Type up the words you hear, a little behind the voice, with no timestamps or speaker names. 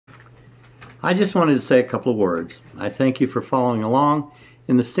I just wanted to say a couple of words. I thank you for following along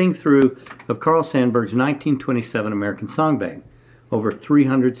in the sing-through of Carl Sandburg's 1927 American Songbag, over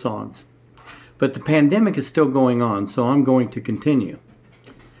 300 songs. But the pandemic is still going on, so I'm going to continue.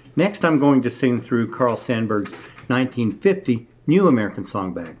 Next, I'm going to sing through Carl Sandburg's 1950 New American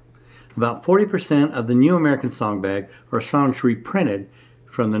Songbag. About 40% of the New American Songbag are songs reprinted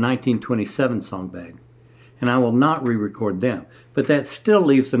from the 1927 Songbag, and I will not re-record them, but that still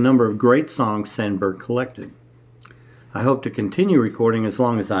leaves the number of great songs Sandburg collected. I hope to continue recording as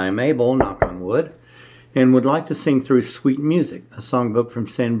long as I am able, knock on wood, and would like to sing through Sweet Music, a songbook from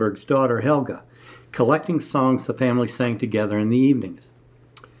Sandburg's daughter Helga, collecting songs the family sang together in the evenings.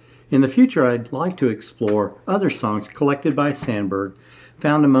 In the future, I'd like to explore other songs collected by Sandburg,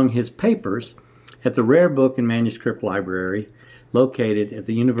 found among his papers at the Rare Book and Manuscript Library located at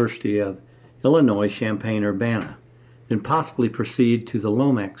the University of Illinois Champaign-Urbana, then possibly proceed to the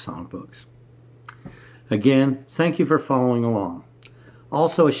Lomax songbooks. Again, thank you for following along.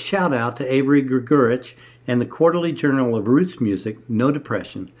 Also a shout out to Avery Gregorich and the Quarterly Journal of Roots Music, No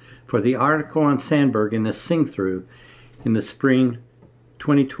Depression, for the article on Sandburg in the sing-through in the spring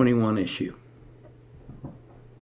 2021 issue.